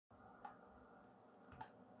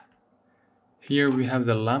Here we have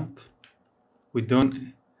the lamp. We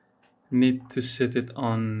don't need to set it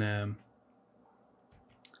on.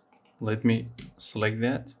 Let me select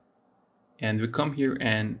that, and we come here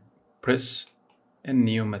and press a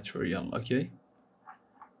new material. Okay,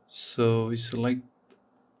 so we select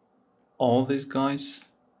all these guys.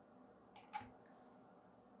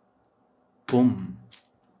 Boom.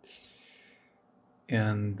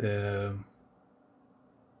 And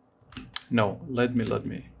no, let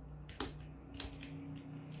me.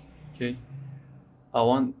 Okay, I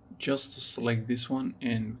want just to select this one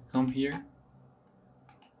and come here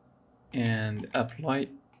and apply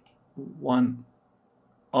one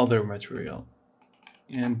other material,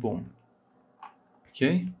 and boom.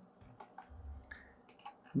 Okay,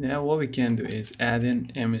 now what we can do is add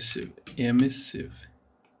in emissive.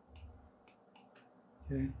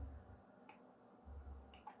 Okay,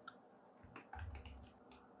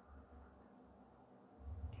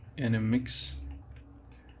 and a mix.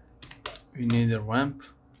 We need a ramp,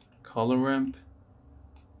 color ramp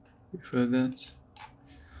before that,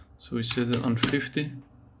 so we set it on 50,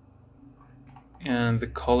 and the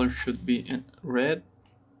color should be in red.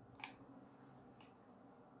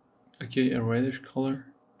 Okay, a reddish color.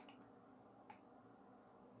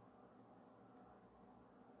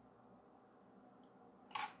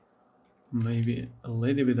 Maybe a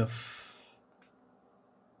little bit of,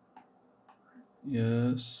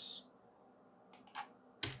 yes,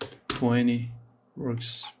 20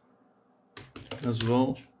 works as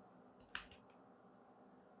well,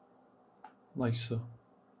 like so.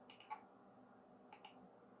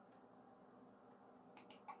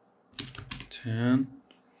 And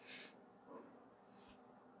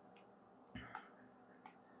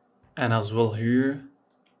as well here,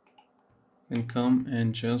 you can come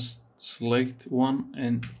and just select one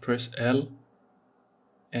and press L,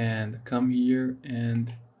 and come here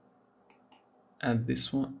and add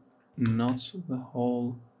this one, not the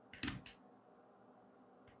whole.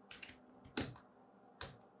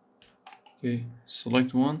 Okay,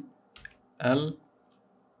 select one, L,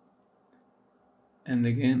 and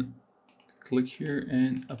again click here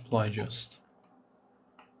and apply just.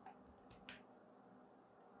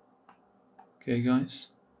 Okay guys,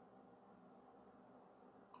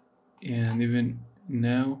 and even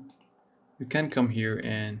now you can come here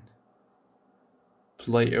and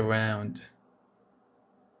play around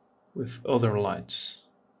with other lights,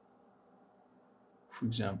 for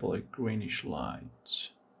example a greenish light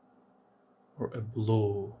or a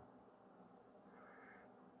blue.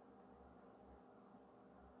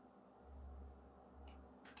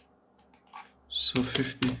 So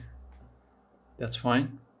 50, that's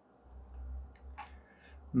fine.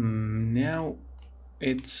 Now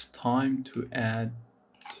it's time to add.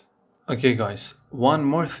 Okay guys, one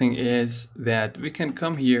more thing is that we can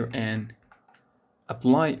come here and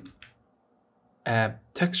apply a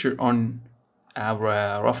texture on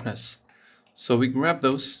our roughness. So we grab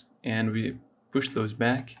those and we push those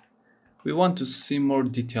back. We want to see more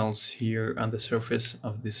details here on the surface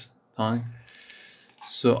of this tongue.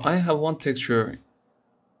 So I have one texture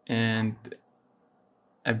and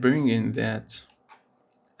I bring in that,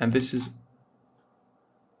 and this is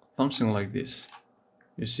something like this.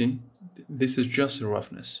 You see, this is just a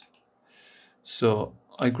roughness. So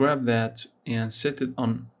I grab that and set it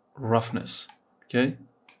on roughness. Okay,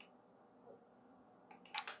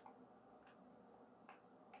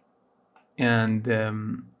 and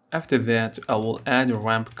after that I will add a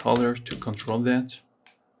ramp color to control that.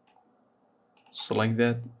 Select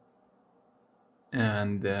that,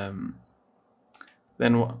 and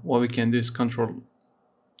then what we can do is Control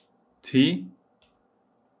T.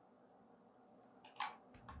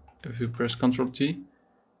 If you press Control T,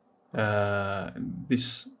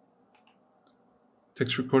 this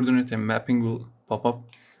texture coordinate and mapping will pop up.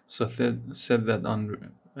 So set that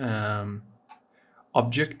on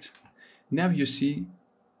object. Now you see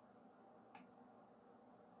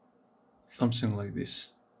something like this.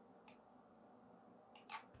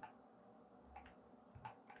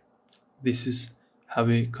 This is how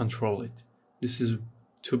we control it. This is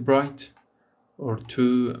too bright or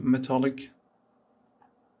too metallic,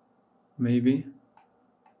 maybe,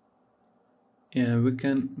 and we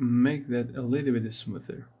can make that a little bit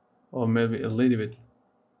smoother, or maybe a little bit.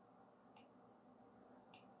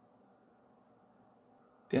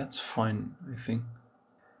 That's fine, I think.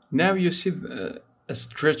 Now you see a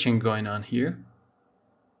stretching going on here.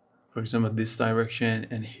 For example, this direction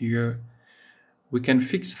and here. We can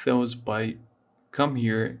fix those by come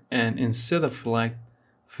here and instead of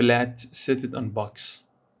flat set it on box.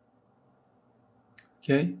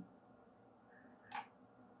 Okay,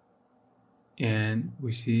 and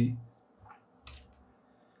we see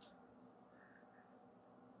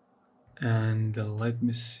And let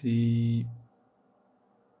me see.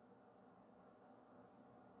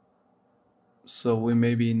 So we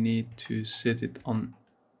maybe need to set it on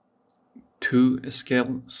 2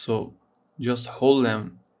 scale. So just hold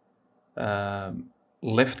down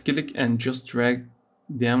left click and just drag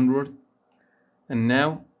downward, and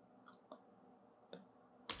now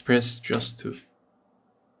press just 2.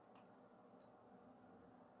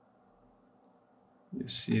 You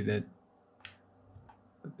see that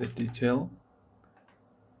the detail,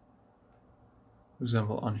 for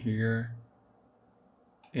example, on here,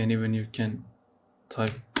 and even you can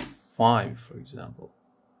type 5, for example,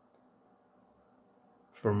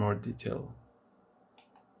 for more detail,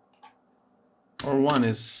 or 1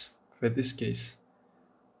 is, for this case,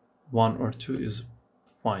 1 or 2 is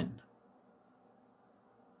fine.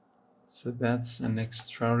 So that's an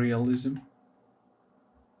extra realism.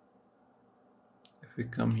 If we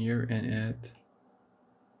come here and add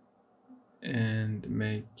and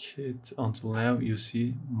make it until now, you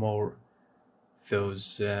see more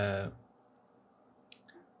those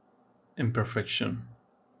imperfection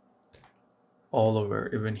all over,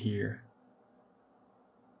 even here.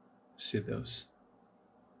 See those.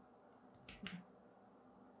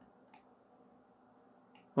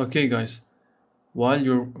 Okay guys, while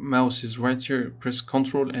your mouse is right here, press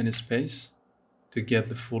Ctrl and space to get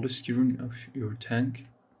the full screen of your tank.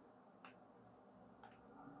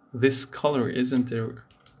 This color isn't there,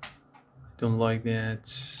 I don't like that,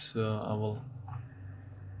 so I will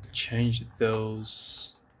change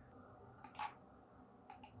those.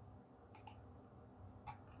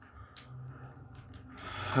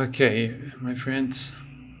 Okay, my friends,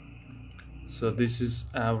 so this is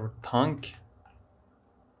our tank,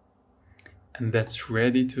 and that's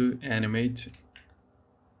ready to animate.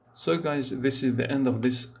 So guys, this is the end of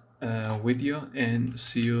this video, and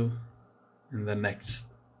see you in the next.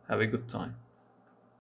 Have a good time.